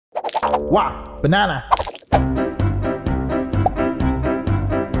Wow, banana.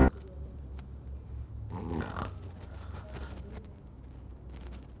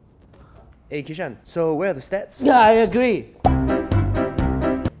 Hey Kishan, so where are the stats? Yeah, I agree.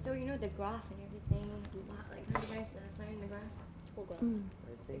 So you know the graph and everything. Like how do you guys find the graph? Full graph.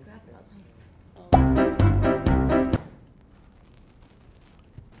 The graph is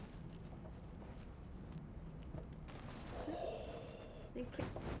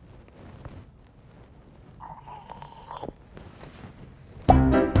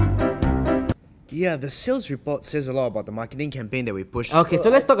Yeah, the sales report says a lot about the marketing campaign that we pushed. Okay, so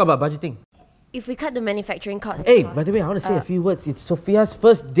let's talk about budgeting. If we cut the manufacturing costs. Hey, by the way, I want to say a few words. It's Sofia's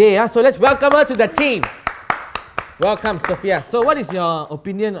first day, so let's welcome her to the team. Welcome, Sofia. So what is your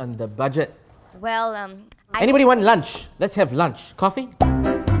opinion on the budget? Well, Anybody want lunch? Let's have lunch. Coffee?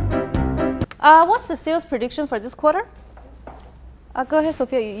 What's the sales prediction for this quarter? Go ahead,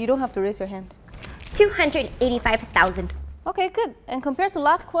 Sophia. You don't have to raise your hand. 285,000. Okay, good. And compared to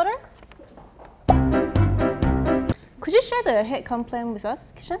last quarter? Could you share the headcount plan with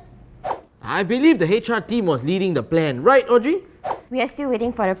us, Kishan? I believe the HR team was leading the plan, right, Audrey? We are still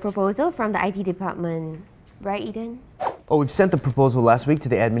waiting for the proposal from the IT department. Right, Eden? Oh, we've sent the proposal last week to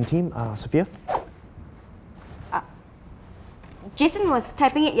the admin team. Sophia? Jason was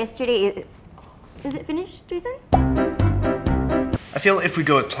typing it yesterday. Is it finished, Jason? I feel if we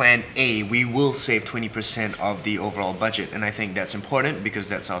go with plan A, we will save 20% of the overall budget, and I think that's important because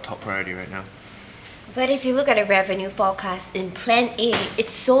that's our top priority right now. But if you look at the revenue forecast in Plan A,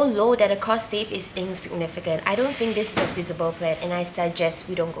 it's so low that the cost save is insignificant. I don't think this is a feasible plan, and I suggest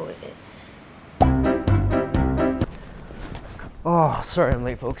we don't go with it. Oh, sorry I'm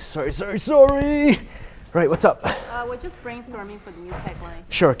late, folks. Sorry. Right, what's up? We're just brainstorming for the new tagline.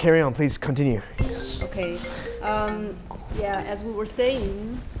 Sure, carry on, please continue. Okay. Yeah, as we were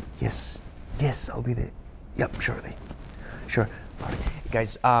saying. Yes, I'll be there. Yep, surely. Sure. All right.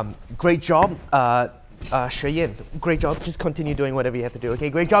 Guys, great job. Shui Yin, great job. Just continue doing whatever you have to do, okay?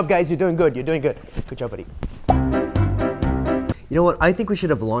 Great job, guys. You're doing good. Good job, buddy. You know what? I think we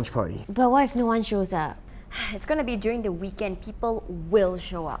should have a launch party. But what if no one shows up? It's gonna be during the weekend. People will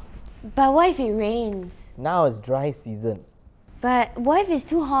show up. But what if it rains? Now it's dry season. But what if it's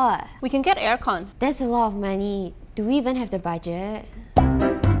too hot? We can get aircon. That's a lot of money. Do we even have the budget?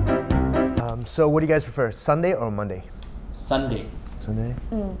 So what do you guys prefer, Sunday or Monday? Sunday. Sunday?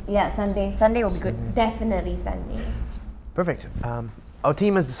 Yeah, Sunday. Sunday will be good. Definitely Sunday. Perfect. Our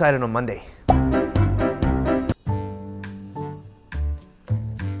team has decided on Monday.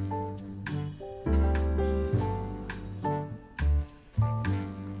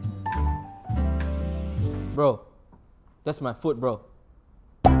 Bro, that's my foot, bro.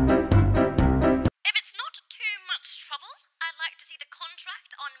 If it's not too much trouble, I'd like to see the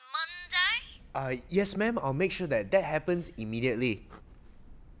contract on Monday. Yes, ma'am. I'll make sure that happens immediately.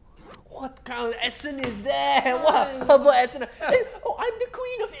 What kind of accent is that? What about accent? Oh, I'm the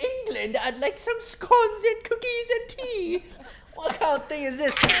Queen of England. I'd like some scones and cookies and tea. What kind of thing is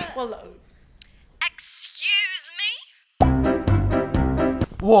this? Well, Excuse me?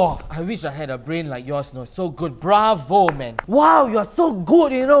 Whoa, I wish I had a brain like yours, no. So good. Bravo, man. Wow, you're so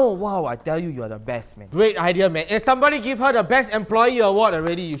good, you know. Wow, I tell you, you're the best, man. Great idea, man. If somebody give her the best employee award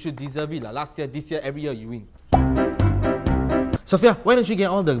already, you should deserve it. Last year, this year, every year you win. Sophia, why don't you get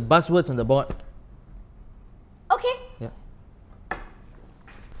all the buzzwords on the board? Okay. Yeah.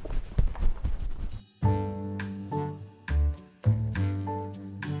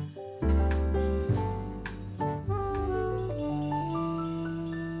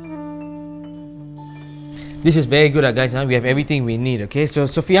 This is very good, guys. We have everything we need, okay? So,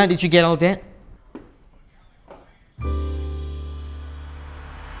 Sophia, did you get all that?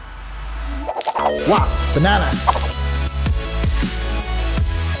 Wow, banana.